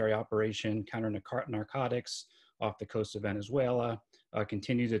military operation, counter narcotics, off the coast of Venezuela,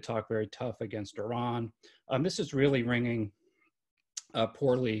 continue to talk very tough against Iran. This is really ringing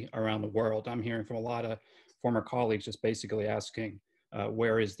poorly around the world. I'm hearing from a lot of former colleagues just basically asking,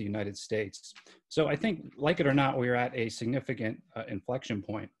 where is the United States? So I think, like it or not, we're at a significant inflection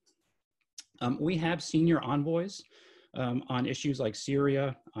point. We have senior envoys on issues like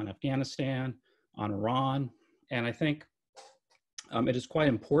Syria, on Afghanistan, on Iran, and I think it is quite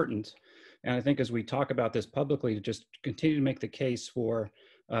important. And I think as we talk about this publicly, to just continue to make the case for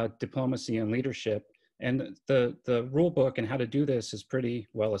diplomacy and leadership. And the rule book and how to do this is pretty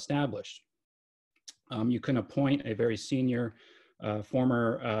well established. You can appoint a very senior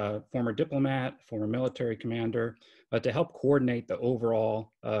former diplomat, former military commander, to help coordinate the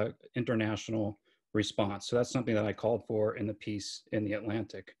overall international response. So that's something that I called for in the piece in The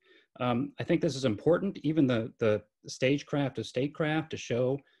Atlantic. I think this is important, even the stagecraft of statecraft, to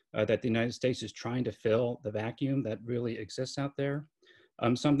show that the United States is trying to fill the vacuum that really exists out there.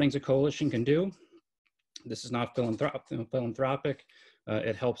 Some things a coalition can do. This is not philanthropic.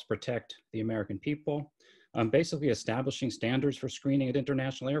 It helps protect the American people. Basically establishing standards for screening at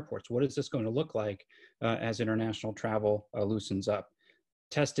international airports. What is this going to look like as international travel loosens up?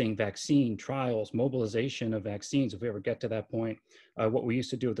 Testing, vaccine, trials, mobilization of vaccines, if we ever get to that point. What we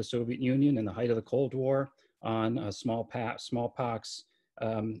used to do with the Soviet Union in the height of the Cold War on smallpox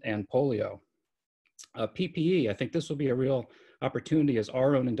and polio. PPE, I think this will be a real opportunity as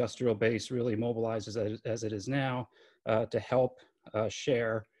our own industrial base really mobilizes as it is now to help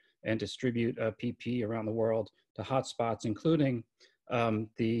share and distribute PPE around the world to hotspots, including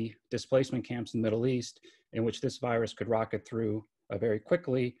the displacement camps in the Middle East, in which this virus could rocket through very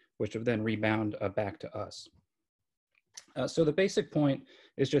quickly, which would then rebound back to us. So the basic point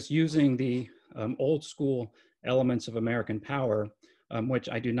is just using the old school elements of American power, which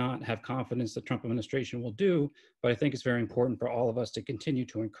I do not have confidence the Trump administration will do, but I think it's very important for all of us to continue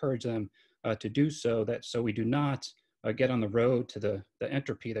to encourage them to do so, so we do not get on the road to the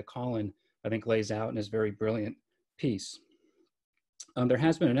entropy that Colin, I think, lays out in his very brilliant piece. There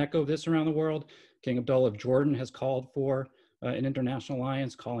has been an echo of this around the world. King Abdullah of Jordan has called for an international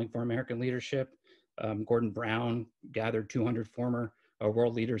alliance, calling for American leadership. Gordon Brown gathered 200 former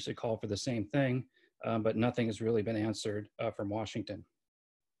world leaders to call for the same thing, but nothing has really been answered from Washington.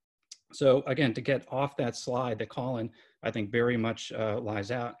 So again, to get off that slide that Colin, I think, very much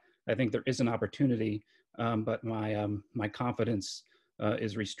lies out, I think there is an opportunity, but my confidence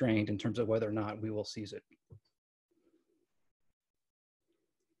is restrained in terms of whether or not we will seize it.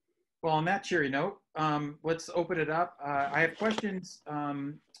 Well, on that cheery note, let's open it up. I have questions,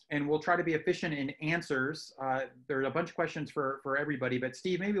 and we'll try to be efficient in answers. There are a bunch of questions for everybody, but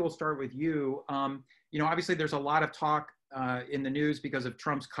Steve, maybe we'll start with you. Obviously there's a lot of talk in the news because of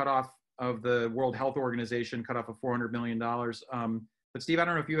Trump's cutoff of the World Health Organization, cutoff of $400 million. But Steve, I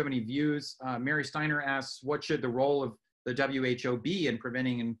don't know if you have any views. Mary Steiner asks, what should the role of the WHO be in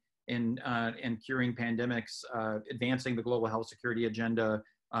preventing and curing pandemics, advancing the global health security agenda,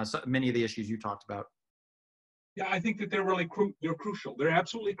 many of the issues you talked about? Yeah, I think that they're really they're crucial. They're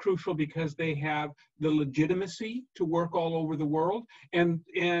absolutely crucial because they have the legitimacy to work all over the world, and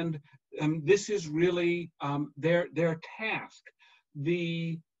this is really their task.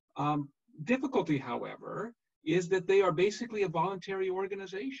 The difficulty, however, is that they are basically a voluntary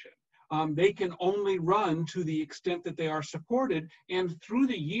organization. They can only run to the extent that they are supported. And through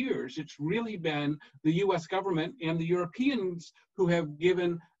the years, it's really been the US government and the Europeans who have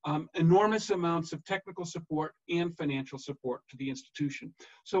given enormous amounts of technical support and financial support to the institution.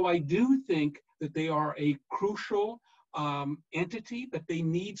 So I do think that they are a crucial entity, but they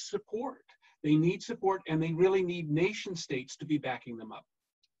need support. They need support, and they really need nation states to be backing them up.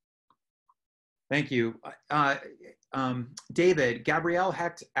 Thank you. David, Gabrielle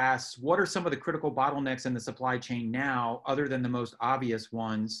Hecht asks, what are some of the critical bottlenecks in the supply chain now, other than the most obvious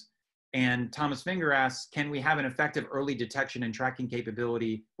ones? And Thomas Finger asks, can we have an effective early detection and tracking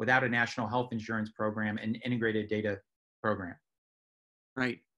capability without a national health insurance program and integrated data program?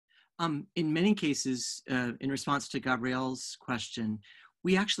 Right. In many cases, in response to Gabrielle's question,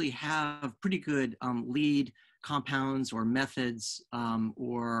 we actually have pretty good lead compounds or methods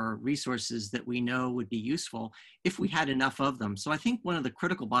or resources that we know would be useful if we had enough of them. So I think one of the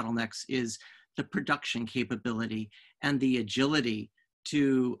critical bottlenecks is the production capability and the agility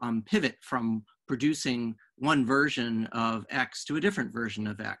to pivot from producing one version of X to a different version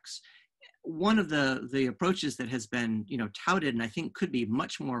of X. One of the approaches that has been touted and I think could be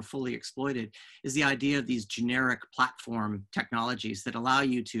much more fully exploited is the idea of these generic platform technologies that allow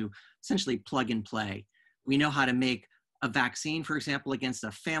you to essentially plug and play. We know how to make a vaccine, for example, against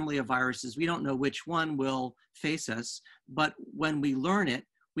a family of viruses. We don't know which one will face us, but when we learn it,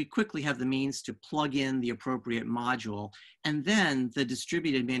 we quickly have the means to plug in the appropriate module and then the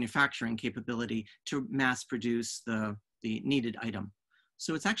distributed manufacturing capability to mass produce the needed item.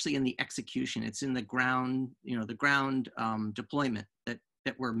 So it's actually in the execution, it's in the ground, the ground deployment that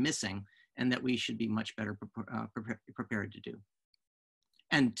we're missing and that we should be much better prepared to do.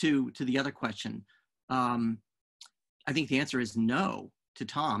 And to the other question, I think the answer is no to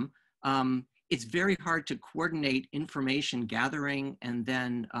Tom. It's very hard to coordinate information gathering and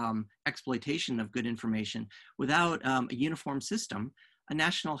then exploitation of good information without a uniform system. A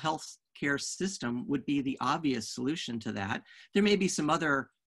national health care system would be the obvious solution to that. There may be some other,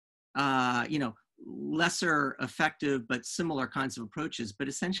 lesser effective but similar kinds of approaches, but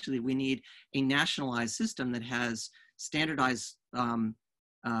essentially we need a nationalized system that has standardized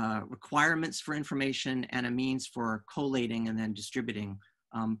requirements for information and a means for collating and then distributing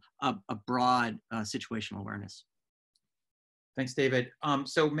a broad situational awareness. Thanks, David.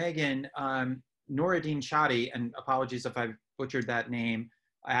 So Megan, Noureddin Shadi, and apologies if I've butchered that name,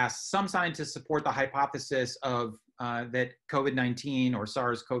 asked, some scientists support the hypothesis of that COVID-19 or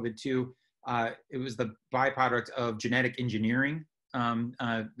SARS-CoV-2, it was the byproduct of genetic engineering,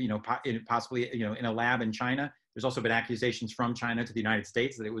 possibly in a lab in China. There's also been accusations from China to the United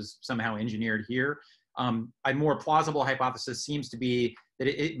States that it was somehow engineered here. A more plausible hypothesis seems to be that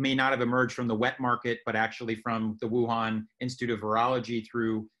it may not have emerged from the wet market, but actually from the Wuhan Institute of Virology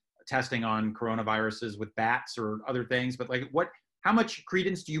through testing on coronaviruses with bats or other things. But how much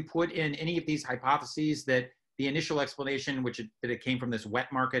credence do you put in any of these hypotheses that the initial explanation, that it came from this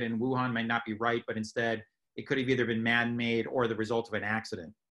wet market in Wuhan, might not be right, but instead it could have either been man-made or the result of an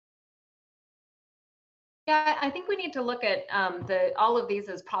accident? Yeah, I think we need to look at all of these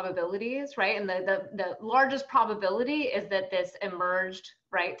as probabilities, right? And the largest probability is that this emerged,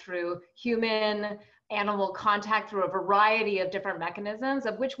 right, through human animal contact through a variety of different mechanisms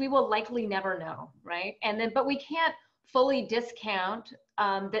of which we will likely never know, right? But we can't fully discount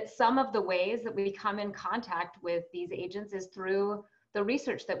that some of the ways that we come in contact with these agents is through the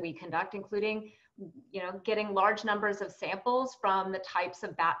research that we conduct, including getting large numbers of samples from the types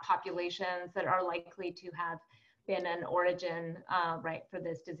of bat populations that are likely to have been an origin, right, for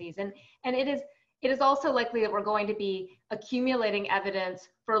this disease. And it is also likely that we're going to be accumulating evidence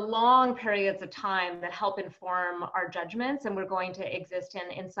for long periods of time that help inform our judgments, and we're going to exist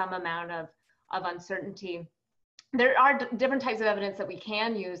in some amount of uncertainty. There are different types of evidence that we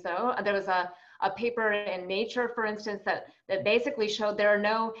can use, though. There was a paper in Nature, for instance, that basically showed there are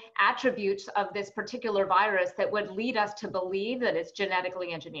no attributes of this particular virus that would lead us to believe that it's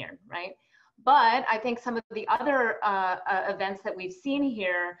genetically engineered, right? But I think some of the other events that we've seen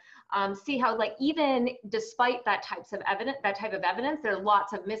here see how, even despite that type of evidence, there are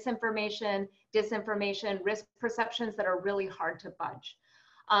lots of misinformation, disinformation, risk perceptions that are really hard to budge.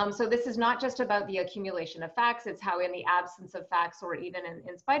 So this is not just about the accumulation of facts, it's how in the absence of facts or even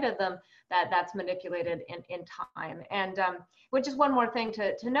in spite of them, that's manipulated in time. And which is one more thing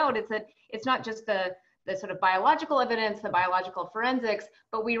to note, is that it's not just the sort of biological evidence, the biological forensics,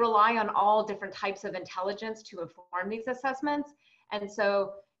 but we rely on all different types of intelligence to inform these assessments. And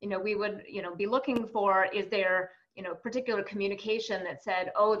so, we would, be looking for, is there, particular communication that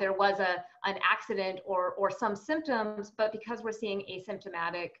said, oh, there was an accident or some symptoms, but because we're seeing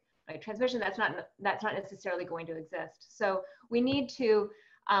asymptomatic transmission, that's not necessarily going to exist. So we need to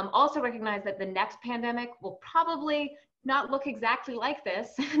also recognize that the next pandemic will probably not look exactly like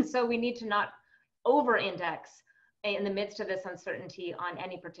this. And so we need to not over-index in the midst of this uncertainty on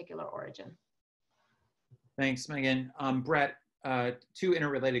any particular origin. Thanks, Megan. Brett, two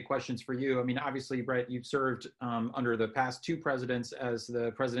interrelated questions for you. I mean, obviously, Brett, you've served under the past two presidents as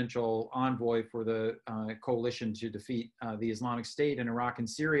the presidential envoy for the coalition to defeat the Islamic State in Iraq and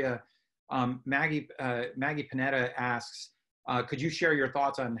Syria. Maggie Panetta asks, could you share your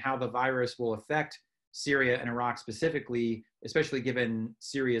thoughts on how the virus will affect Syria and Iraq specifically, especially given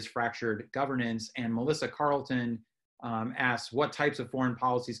Syria's fractured governance? And Melissa Carlton asks, what types of foreign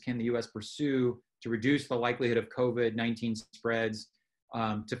policies can the US pursue to reduce the likelihood of COVID-19 spreads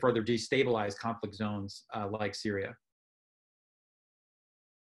to further destabilize conflict zones like Syria?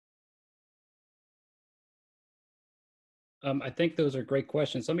 I think those are great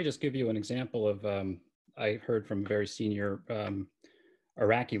questions. Let me just give you an example of, I heard from a very senior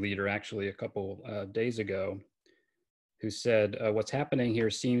Iraqi leader actually a couple days ago, who said, what's happening here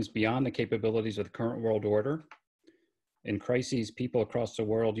seems beyond the capabilities of the current world order. In crises, people across the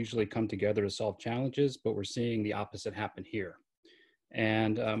world usually come together to solve challenges, but we're seeing the opposite happen here.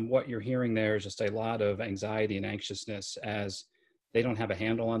 And what you're hearing there is just a lot of anxiety and anxiousness as they don't have a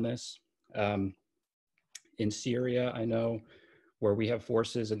handle on this. In Syria, I know, where we have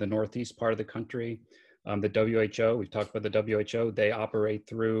forces in the northeast part of the country, the WHO, we've talked about the WHO, they operate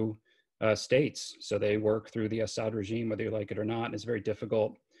through states. So they work through the Assad regime, whether you like it or not. And it's very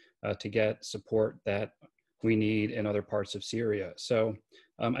difficult to get support that we need in other parts of Syria. So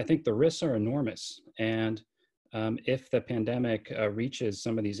I think the risks are enormous. And if the pandemic reaches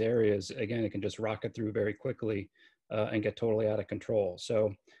some of these areas, again, it can just rocket through very quickly and get totally out of control.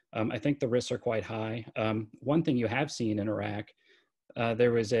 So I think the risks are quite high. One thing you have seen in Iraq,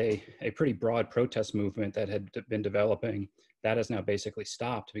 there was a pretty broad protest movement that had been developing. That has now basically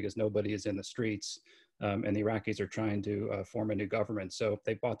stopped because nobody is in the streets. And the Iraqis are trying to form a new government. So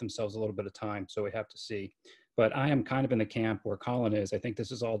they bought themselves a little bit of time, so we have to see. But I am kind of in the camp where Colin is. I think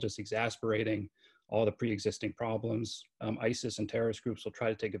this is all just exasperating all the pre-existing problems. ISIS and terrorist groups will try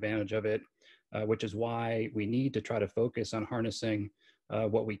to take advantage of it, which is why we need to try to focus on harnessing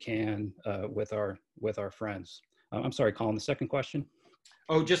what we can with our friends. I'm sorry, Colin, the second question?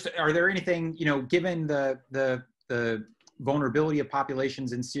 Oh, just, are there anything, given the vulnerability of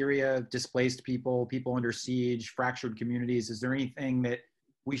populations in Syria, displaced people, people under siege, fractured communities, is there anything that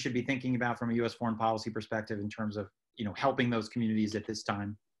we should be thinking about from a U.S. foreign policy perspective in terms of, helping those communities at this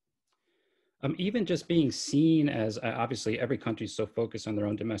time? Even just being seen as, obviously every country is so focused on their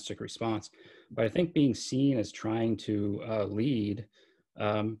own domestic response, but I think being seen as trying to lead,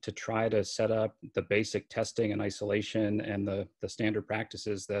 to try to set up the basic testing and isolation and the standard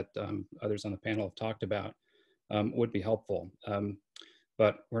practices that others on the panel have talked about would be helpful.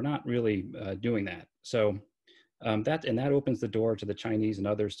 But we're not really doing that. So that opens the door to the Chinese and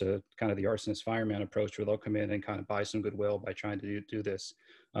others to kind of the arsonist fireman approach, where they'll come in and kind of buy some goodwill by trying to do this.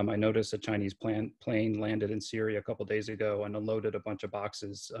 I noticed a Chinese plane landed in Syria a couple days ago and unloaded a bunch of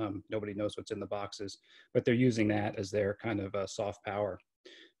boxes. Nobody knows what's in the boxes, but they're using that as their kind of soft power.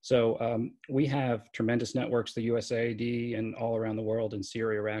 So we have tremendous networks, the USAID and all around the world, in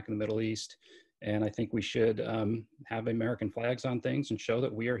Syria, Iraq, and the Middle East. And I think we should have American flags on things and show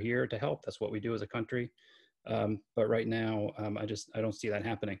that we are here to help. That's what we do as a country. But right now, I don't see that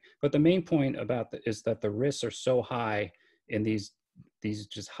happening. But the main point about is that the risks are so high in these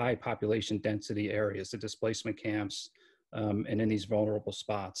just high population density areas, the displacement camps, and in these vulnerable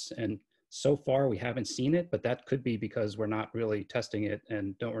spots. And so far, we haven't seen it, but that could be because we're not really testing it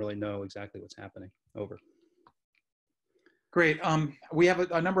and don't really know exactly what's happening. Over. Great. We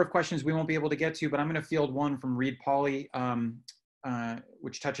have a number of questions we won't be able to get to, but I'm going to field one from Reed Pauley,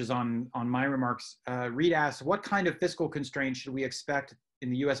 which touches on my remarks. Reed asks, what kind of fiscal constraints should we expect in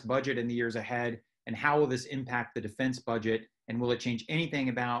the US budget in the years ahead, and how will this impact the defense budget, and will it change anything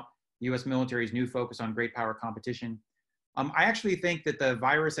about the US military's new focus on great power competition? I actually think that the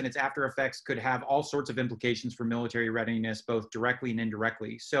virus and its after effects could have all sorts of implications for military readiness, both directly and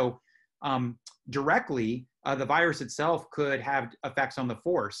indirectly. So directly, the virus itself could have effects on the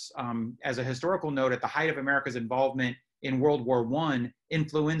force. As a historical note, at the height of America's involvement in World War I,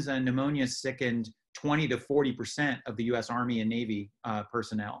 influenza and pneumonia sickened 20 to 40% of the US Army and Navy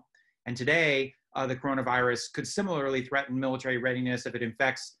personnel. And today, the coronavirus could similarly threaten military readiness if it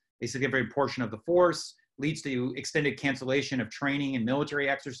infects a significant portion of the force, leads to extended cancellation of training and military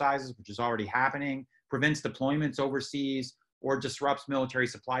exercises, which is already happening, prevents deployments overseas, or disrupts military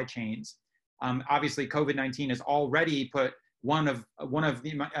supply chains. Obviously, COVID-19 has already put one of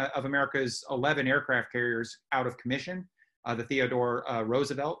America's 11 aircraft carriers out of commission, the Theodore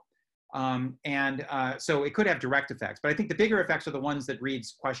Roosevelt. So it could have direct effects. But I think the bigger effects are the ones that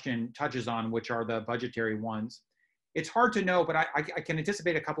Reed's question touches on, which are the budgetary ones. It's hard to know, but I can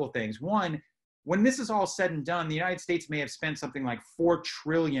anticipate a couple of things. One, when this is all said and done, the United States may have spent something like $4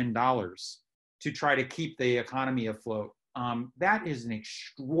 trillion to try to keep the economy afloat. That is an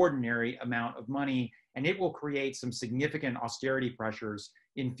extraordinary amount of money, and it will create some significant austerity pressures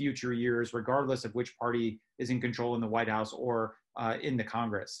in future years, regardless of which party is in control in the White House or in the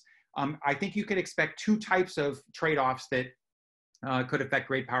Congress. I think you could expect two types of trade-offs that could affect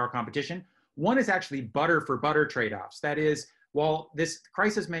great power competition. One is actually butter for butter trade-offs. That is, while this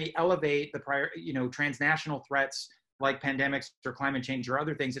crisis may elevate the transnational threats like pandemics or climate change or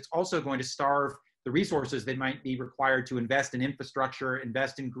other things, it's also going to starve the resources that might be required to invest in infrastructure,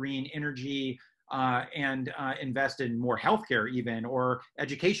 invest in green energy, and invest in more healthcare even, or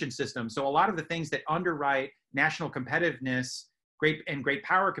education systems. So a lot of the things that underwrite national competitiveness, great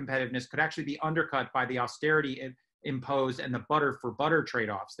power competitiveness, could actually be undercut by the austerity imposed and the butter for butter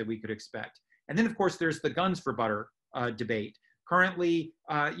trade-offs that we could expect. And then of course there's the guns for butter debate. Currently,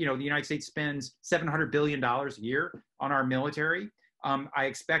 the United States spends $700 billion a year on our military. I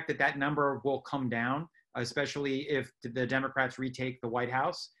expect that number will come down, especially if the Democrats retake the White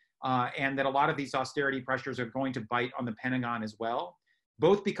House, and that a lot of these austerity pressures are going to bite on the Pentagon as well,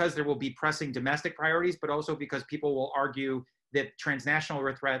 both because there will be pressing domestic priorities, but also because people will argue that transnational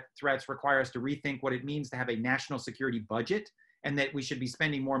threats require us to rethink what it means to have a national security budget, and that we should be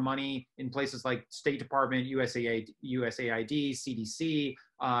spending more money in places like State Department, USAID, CDC,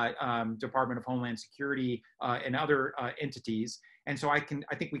 Department of Homeland Security, and other entities. And so I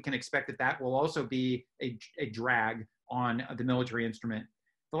think we can expect that will also be a drag on the military instrument.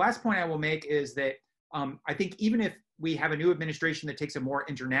 The last point I will make is that I think even if we have a new administration that takes a more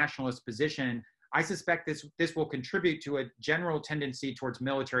internationalist position, I suspect this will contribute to a general tendency towards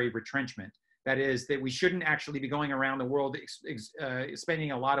military retrenchment. That is, that we shouldn't actually be going around the world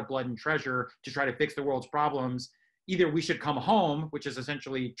spending a lot of blood and treasure to try to fix the world's problems. Either we should come home, which is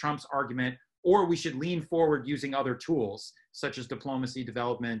essentially Trump's argument, or we should lean forward using other tools, such as diplomacy,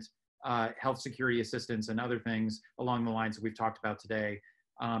 development, health security assistance, and other things along the lines that we've talked about today.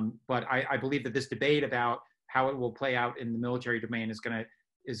 But I believe that this debate about how it will play out in the military domain is going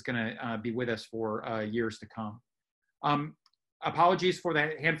to be with us for years to come. Apologies for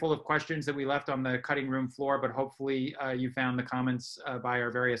the handful of questions that we left on the cutting room floor, but hopefully you found the comments by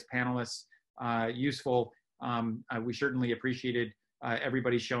our various panelists useful. We certainly appreciated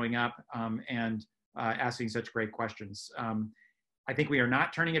everybody showing up and asking such great questions. I think we are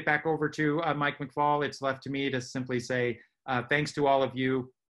not turning it back over to Mike McFall. It's left to me to simply say thanks to all of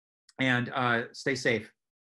you, and stay safe.